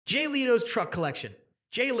Jay Leno's truck collection.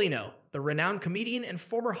 Jay Leno, the renowned comedian and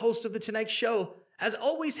former host of The Tonight Show, has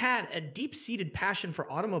always had a deep-seated passion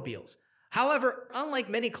for automobiles. However, unlike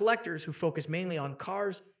many collectors who focus mainly on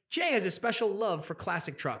cars, Jay has a special love for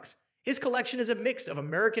classic trucks. His collection is a mix of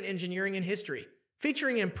American engineering and history,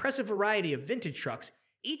 featuring an impressive variety of vintage trucks,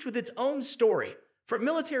 each with its own story. From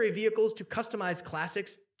military vehicles to customized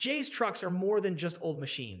classics, Jay's trucks are more than just old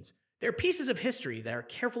machines. They're pieces of history that are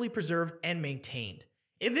carefully preserved and maintained.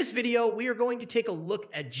 In this video, we are going to take a look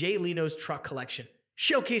at Jay Leno's truck collection,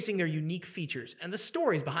 showcasing their unique features and the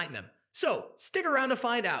stories behind them. So, stick around to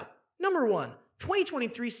find out. Number 1.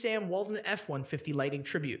 2023 Sam Walton F-150 Lightning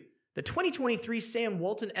Tribute. The 2023 Sam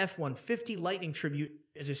Walton F-150 Lightning Tribute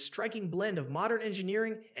is a striking blend of modern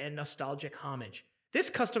engineering and nostalgic homage.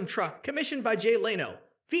 This custom truck, commissioned by Jay Leno,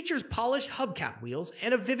 features polished hubcap wheels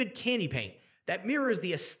and a vivid candy paint that mirrors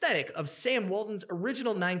the aesthetic of Sam Walton's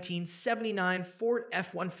original 1979 Ford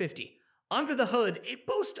F-150. Under the hood, it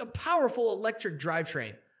boasts a powerful electric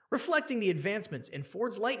drivetrain, reflecting the advancements in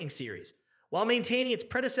Ford's Lightning series, while maintaining its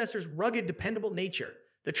predecessor's rugged, dependable nature.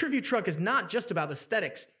 The tribute truck is not just about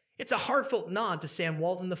aesthetics. It's a heartfelt nod to Sam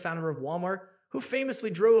Walton, the founder of Walmart, who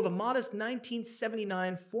famously drove a modest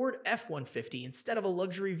 1979 Ford F-150 instead of a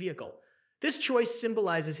luxury vehicle. This choice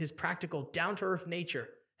symbolizes his practical, down-to-earth nature,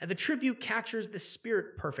 and the tribute captures this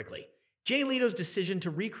spirit perfectly. Jay Leno's decision to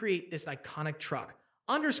recreate this iconic truck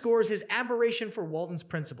underscores his admiration for Walton's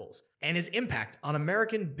principles and his impact on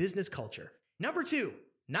American business culture. Number 2.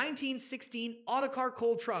 1916 Autocar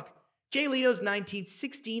Coal Truck. Jay Leno's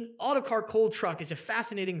 1916 Autocar Coal Truck is a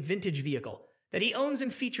fascinating vintage vehicle that he owns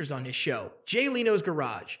and features on his show, Jay Leno's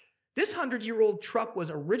Garage. This 100-year-old truck was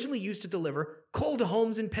originally used to deliver coal to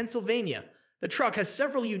homes in Pennsylvania. The truck has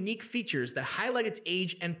several unique features that highlight its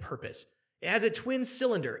age and purpose. It has a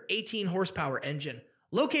twin-cylinder, 18-horsepower engine,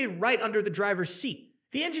 located right under the driver's seat.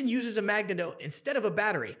 The engine uses a magneto instead of a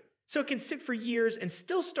battery, so it can sit for years and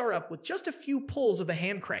still start up with just a few pulls of the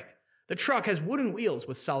hand crank. The truck has wooden wheels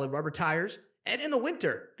with solid rubber tires, and in the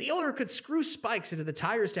winter, the owner could screw spikes into the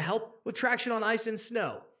tires to help with traction on ice and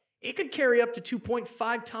snow. It could carry up to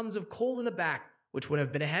 2.5 tons of coal in the back, which would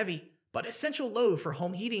have been a heavy but essential load for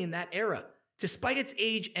home heating in that era. Despite its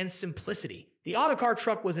age and simplicity, the Autocar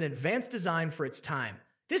truck was an advanced design for its time.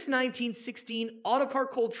 This 1916 Autocar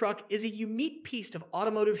Coal Truck is a unique piece of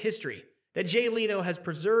automotive history that Jay Leno has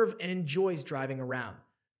preserved and enjoys driving around.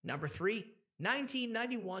 Number 3.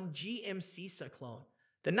 1991 GMC Cyclone.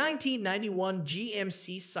 The 1991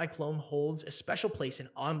 GMC Cyclone holds a special place in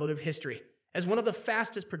automotive history as one of the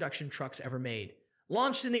fastest production trucks ever made.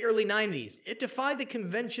 Launched in the early 90s, it defied the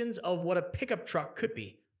conventions of what a pickup truck could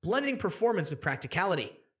be, blending performance with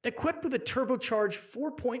practicality. Equipped with a turbocharged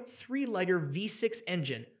 4.3-liter V6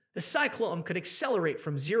 engine, the Cyclone could accelerate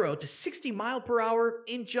from 0 to 60 miles per hour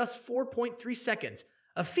in just 4.3 seconds,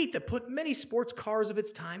 a feat that put many sports cars of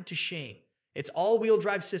its time to shame. Its all-wheel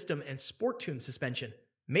drive system and sport-tuned suspension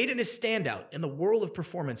made it a standout in the world of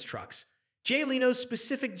performance trucks. Jay Leno's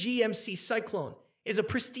specific GMC Cyclone is a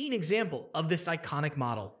pristine example of this iconic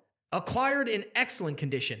model. Acquired in excellent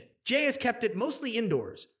condition, Jay has kept it mostly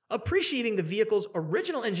indoors, appreciating the vehicle's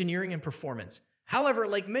original engineering and performance. However,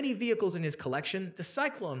 like many vehicles in his collection, the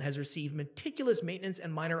Cyclone has received meticulous maintenance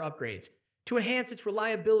and minor upgrades to enhance its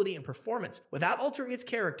reliability and performance without altering its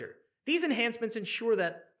character. These enhancements ensure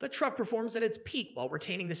that the truck performs at its peak while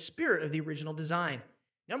retaining the spirit of the original design.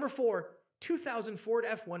 Number 4. 2000 Ford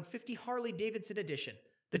F-150 Harley-Davidson Edition.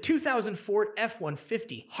 The 2000 Ford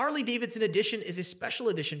F-150 Harley-Davidson Edition is a special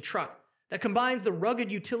edition truck that combines the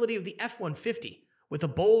rugged utility of the F-150 with the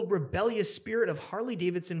bold, rebellious spirit of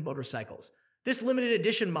Harley-Davidson motorcycles. This limited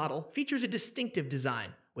edition model features a distinctive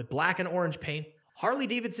design with black and orange paint,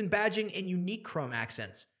 Harley-Davidson badging, and unique chrome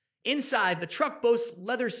accents. Inside, the truck boasts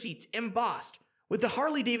leather seats embossed with the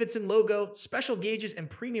Harley-Davidson logo, special gauges, and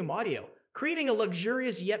premium audio, creating a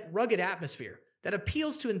luxurious yet rugged atmosphere that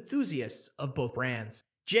appeals to enthusiasts of both brands.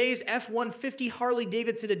 Jay's F-150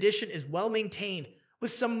 Harley-Davidson Edition is well maintained,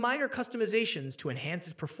 with some minor customizations to enhance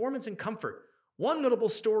its performance and comfort. One notable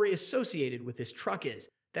story associated with this truck is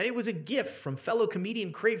that it was a gift from fellow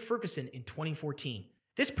comedian Craig Ferguson in 2014.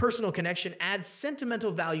 This personal connection adds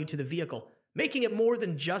sentimental value to the vehicle, making it more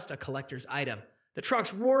than just a collector's item. The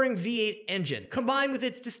truck's roaring V8 engine, combined with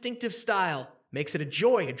its distinctive style, makes it a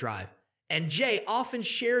joy to drive, and Jay often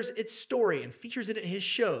shares its story and features it in his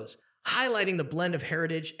shows, highlighting the blend of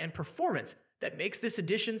heritage and performance that makes this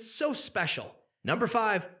edition so special. Number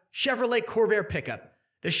 5. Chevrolet Corvair Pickup.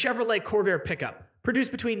 The Chevrolet Corvair Pickup,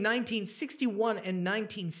 produced between 1961 and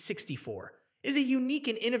 1964, is a unique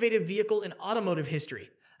and innovative vehicle in automotive history.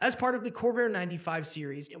 As part of the Corvair 95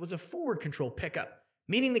 series, it was a forward control pickup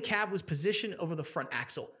meaning the cab was positioned over the front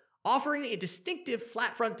axle, offering a distinctive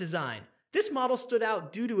flat front design. This model stood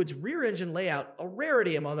out due to its rear engine layout, a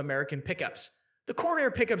rarity among American pickups. The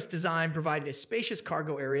Corvair pickup's design provided a spacious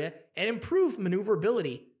cargo area and improved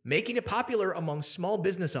maneuverability, making it popular among small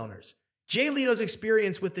business owners. Jay Leno's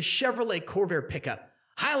experience with the Chevrolet Corvair pickup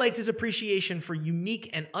highlights his appreciation for unique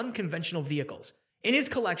and unconventional vehicles. In his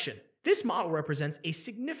collection, this model represents a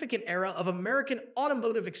significant era of American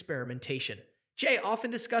automotive experimentation. Jay often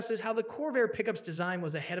discusses how the Corvair pickup's design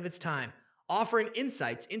was ahead of its time, offering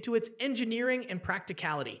insights into its engineering and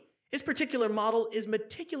practicality. His particular model is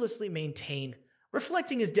meticulously maintained,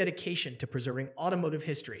 reflecting his dedication to preserving automotive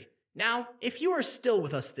history. Now, if you are still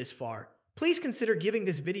with us this far, please consider giving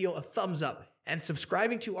this video a thumbs up and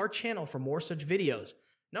subscribing to our channel for more such videos.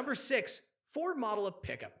 Number 6. Ford Model of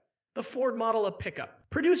Pickup. The Ford Model of Pickup,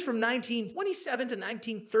 produced from 1927 to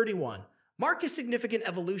 1931, marked a significant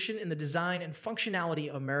evolution in the design and functionality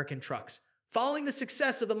of American trucks. Following the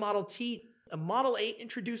success of the Model T, the Model 8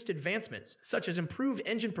 introduced advancements such as improved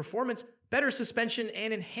engine performance, better suspension,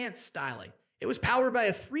 and enhanced styling. It was powered by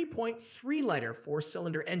a 3.3-liter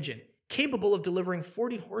four-cylinder engine, capable of delivering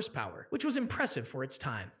 40 horsepower, which was impressive for its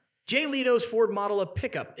time. Jay Leno's Ford Model of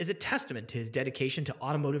Pickup is a testament to his dedication to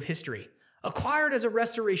automotive history. Acquired as a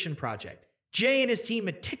restoration project, Jay and his team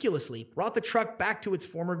meticulously brought the truck back to its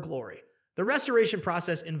former glory. The restoration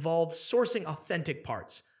process involved sourcing authentic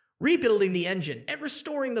parts, rebuilding the engine, and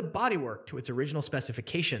restoring the bodywork to its original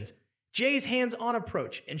specifications. Jay's hands-on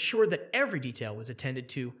approach ensured that every detail was attended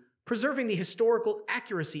to, preserving the historical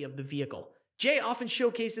accuracy of the vehicle. Jay often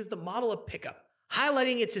showcases the Model of Pickup,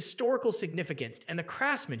 highlighting its historical significance and the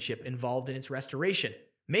craftsmanship involved in its restoration,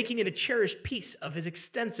 making it a cherished piece of his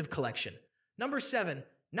extensive collection. Number 7.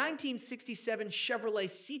 1967 Chevrolet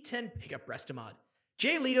C10 Pickup Restomod.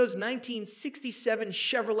 Jay Leno's 1967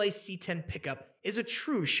 Chevrolet C10 pickup is a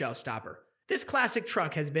true showstopper. This classic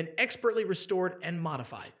truck has been expertly restored and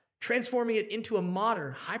modified, transforming it into a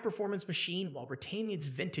modern, high-performance machine while retaining its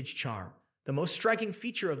vintage charm. The most striking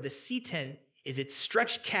feature of the C10 is its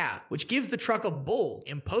stretched cab, which gives the truck a bold,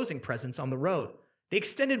 imposing presence on the road. The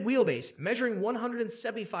extended wheelbase, measuring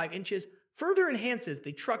 175 inches, further enhances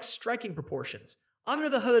the truck's striking proportions. Under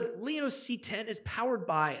the hood, Leno's C10 is powered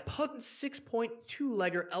by a potent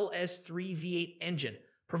 6.2-liter LS3 V8 engine,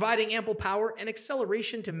 providing ample power and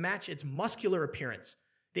acceleration to match its muscular appearance.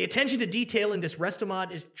 The attention to detail in this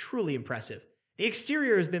Restomod is truly impressive. The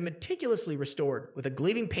exterior has been meticulously restored with a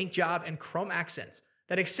gleaming paint job and chrome accents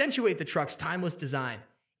that accentuate the truck's timeless design.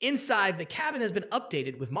 Inside, the cabin has been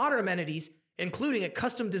updated with modern amenities, including a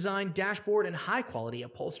custom-designed dashboard and high-quality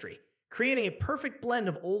upholstery, creating a perfect blend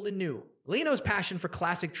of old and new. Leno's passion for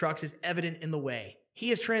classic trucks is evident in the way he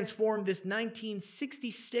has transformed this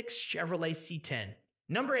 1966 Chevrolet C10.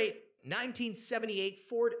 Number 8. 1978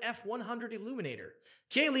 Ford F100 Illuminator.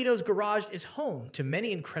 Jay Leno's garage is home to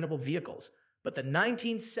many incredible vehicles, but the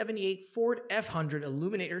 1978 Ford F100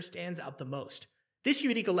 Illuminator stands out the most. This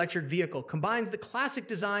unique electric vehicle combines the classic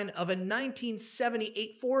design of a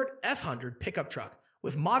 1978 Ford F100 pickup truck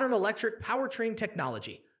with modern electric powertrain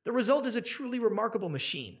technology. The result is a truly remarkable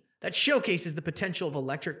machine that showcases the potential of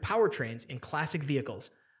electric powertrains in classic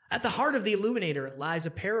vehicles. At the heart of the Illuminator lies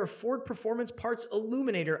a pair of Ford Performance Parts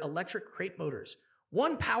Illuminator electric crate motors,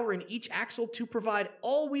 one powering each axle to provide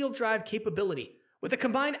all-wheel drive capability, with a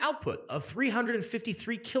combined output of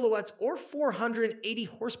 353 kilowatts or 480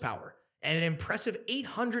 horsepower, and an impressive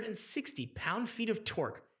 860 pound-feet of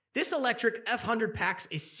torque. This electric F100 packs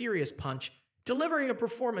a serious punch, delivering a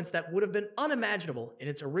performance that would have been unimaginable in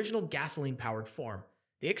its original gasoline-powered form.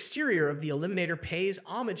 The exterior of the Illuminator pays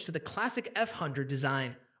homage to the classic F100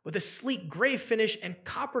 design, with a sleek gray finish and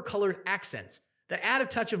copper-colored accents that add a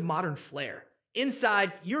touch of modern flair.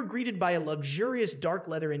 Inside, you're greeted by a luxurious dark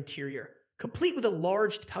leather interior, complete with a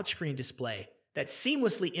large touchscreen display that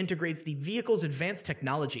seamlessly integrates the vehicle's advanced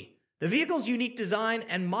technology. The vehicle's unique design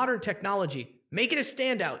and modern technology make it a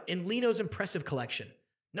standout in Leno's impressive collection.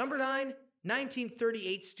 Number 9.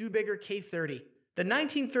 1938 Studebaker K30. The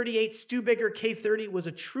 1938 Studebaker K30 was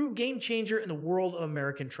a true game-changer in the world of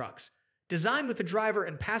American trucks. Designed with the driver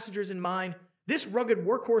and passengers in mind, this rugged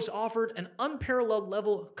workhorse offered an unparalleled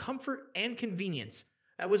level of comfort and convenience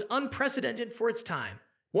that was unprecedented for its time.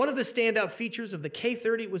 One of the standout features of the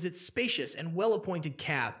K30 was its spacious and well-appointed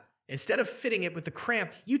cab, instead of fitting it with the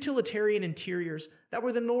cramped, utilitarian interiors that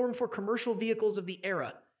were the norm for commercial vehicles of the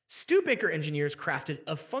era. Studebaker engineers crafted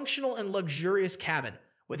a functional and luxurious cabin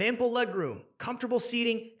with ample legroom, comfortable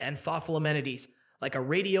seating, and thoughtful amenities like a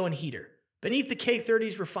radio and heater. Beneath the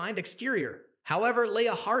K30's refined exterior, however, lay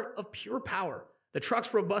a heart of pure power. The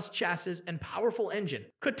truck's robust chassis and powerful engine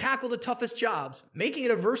could tackle the toughest jobs, making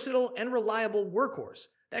it a versatile and reliable workhorse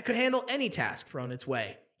that could handle any task thrown its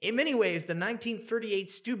way. In many ways, the 1938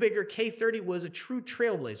 Studebaker K30 was a true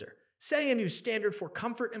trailblazer, setting a new standard for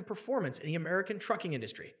comfort and performance in the American trucking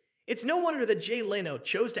industry. It's no wonder that Jay Leno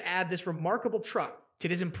chose to add this remarkable truck to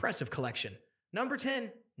his impressive collection. Number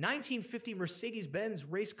 10. 1950 Mercedes-Benz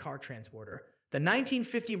Race Car Transporter. The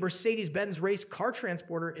 1950 Mercedes-Benz Race Car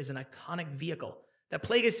Transporter is an iconic vehicle that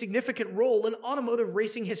played a significant role in automotive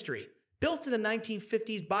racing history. Built in the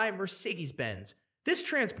 1950s by Mercedes-Benz, this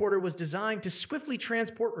transporter was designed to swiftly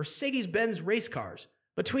transport Mercedes-Benz race cars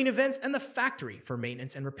between events and the factory for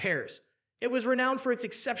maintenance and repairs. It was renowned for its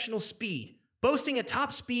exceptional speed, boasting a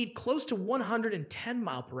top speed close to 110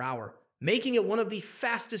 miles per hour, making it one of the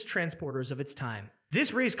fastest transporters of its time.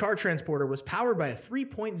 This race car transporter was powered by a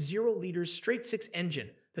 3.0-liter straight-six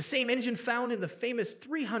engine, the same engine found in the famous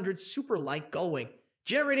 300 Superlight Gullwing,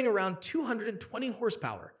 generating around 220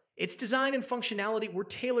 horsepower. Its design and functionality were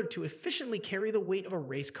tailored to efficiently carry the weight of a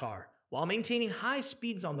race car, while maintaining high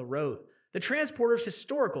speeds on the road. The transporter's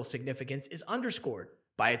historical significance is underscored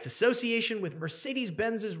by its association with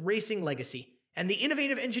Mercedes-Benz's racing legacy and the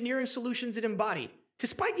innovative engineering solutions it embodied.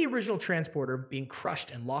 Despite the original transporter being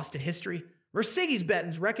crushed and lost in history,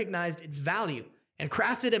 Mercedes-Benz recognized its value and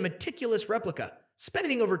crafted a meticulous replica,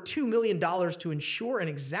 spending over $2 million to ensure an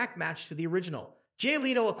exact match to the original. Jay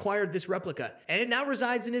Leno acquired this replica, and it now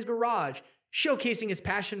resides in his garage, showcasing his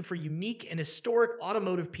passion for unique and historic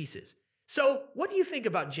automotive pieces. So, what do you think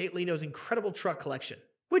about Jay Leno's incredible truck collection?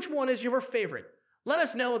 Which one is your favorite? Let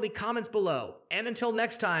us know in the comments below, and until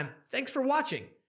next time, thanks for watching.